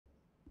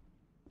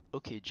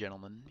Okay,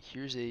 gentlemen,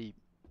 here's a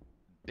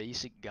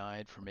basic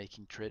guide for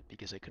making trit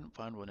because I couldn't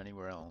find one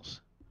anywhere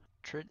else.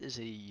 Trit is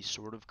a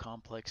sort of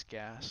complex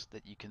gas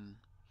that you can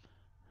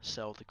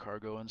sell to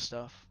cargo and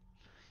stuff,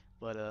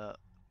 but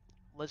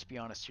let's be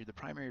honest here, the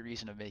primary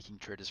reason of making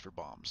trit is for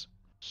bombs.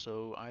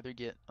 So either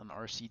get an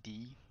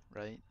RCD,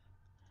 right,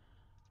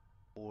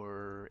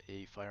 or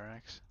a fire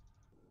axe.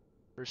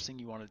 First thing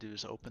you want to do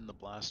is open the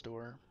blast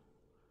door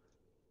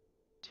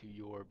to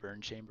your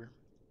burn chamber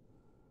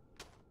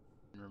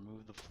and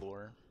remove the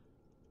floor.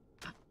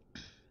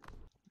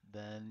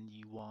 Then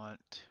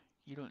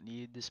you don't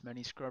need this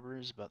many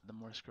scrubbers, but the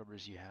more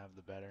scrubbers you have,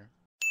 the better.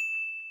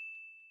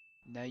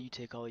 Now you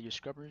take all your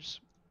scrubbers,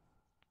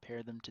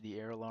 pair them to the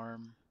air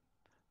alarm,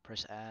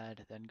 press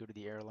add, then go to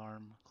the air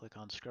alarm, click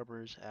on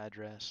scrubbers,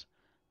 address,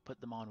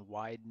 put them on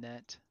wide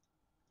net,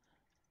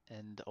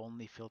 and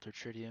only filter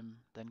tritium,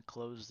 then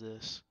close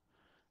this,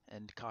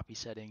 and copy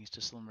settings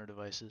to cylinder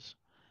devices.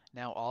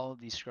 Now all of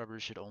these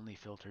scrubbers should only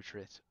filter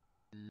trit.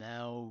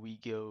 Now we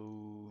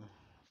go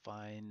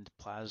find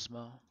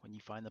plasma. When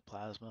you find the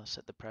plasma,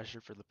 set the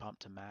pressure for the pump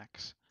to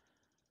max,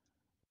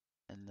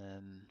 and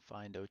then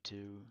find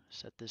O2,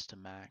 set this to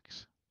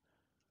max.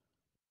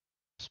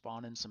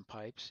 Spawn in some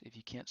pipes. If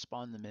you can't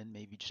spawn them in,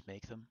 maybe just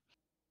make them.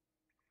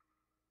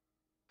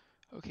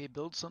 Okay,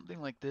 build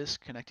something like this,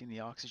 connecting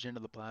the oxygen to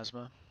the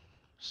plasma.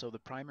 So the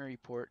primary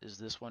port is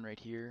this one right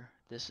here.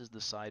 This is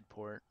the side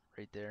port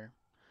right there.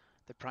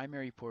 The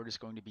primary port is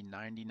going to be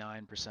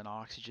 99%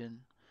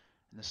 oxygen,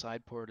 and the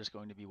side port is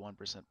going to be 1%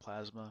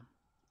 plasma.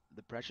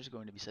 The pressure is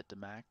going to be set to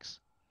max.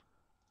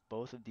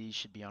 Both of these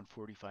should be on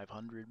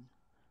 4500.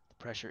 The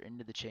pressure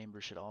into the chamber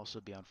should also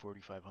be on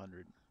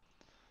 4500.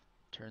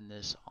 Turn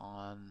this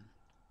on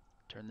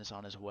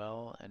as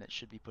well, and it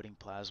should be putting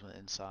plasma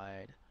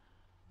inside.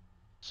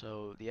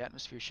 So the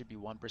atmosphere should be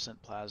 1%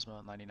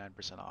 plasma,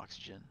 99%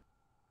 oxygen.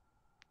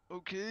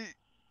 Okay.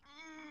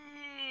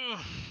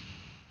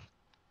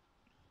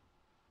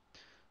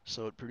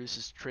 So it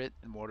produces trit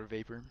and water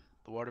vapor.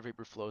 The water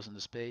vapor flows into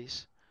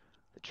space.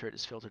 The trit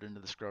is filtered into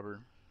the scrubber.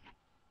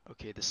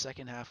 Okay, the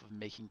second half of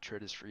making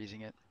trit is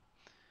freezing it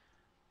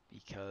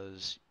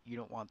because you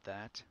don't want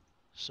that.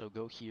 So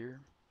go here.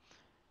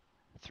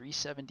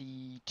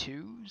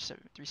 372,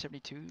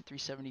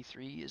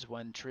 373 is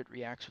when trit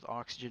reacts with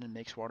oxygen and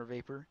makes water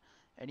vapor.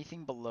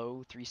 Anything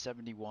below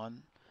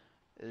 371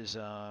 is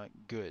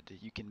good.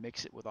 You can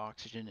mix it with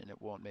oxygen and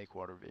it won't make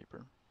water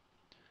vapor.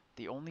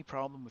 The only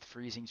problem with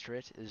freezing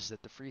trit is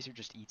that the freezer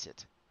just eats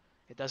it.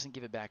 It doesn't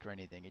give it back or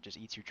anything, it just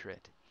eats your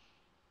trit.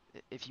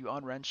 If you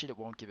unwrench it, it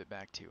won't give it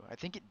back to you. I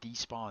think it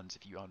despawns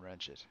if you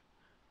unwrench it.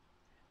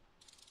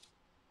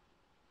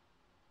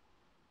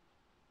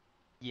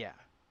 Yeah.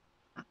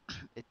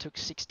 It took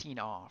 16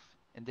 off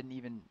and didn't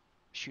even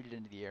shoot it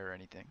into the air or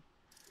anything.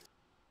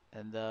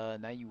 And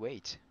now you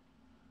wait.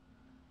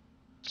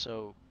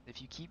 So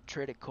if you keep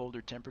trit at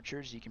colder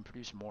temperatures, you can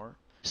produce more.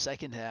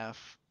 Second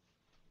half,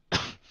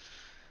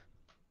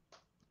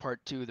 part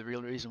two, the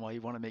real reason why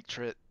you want to make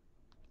trit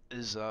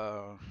is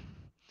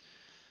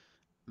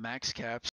max caps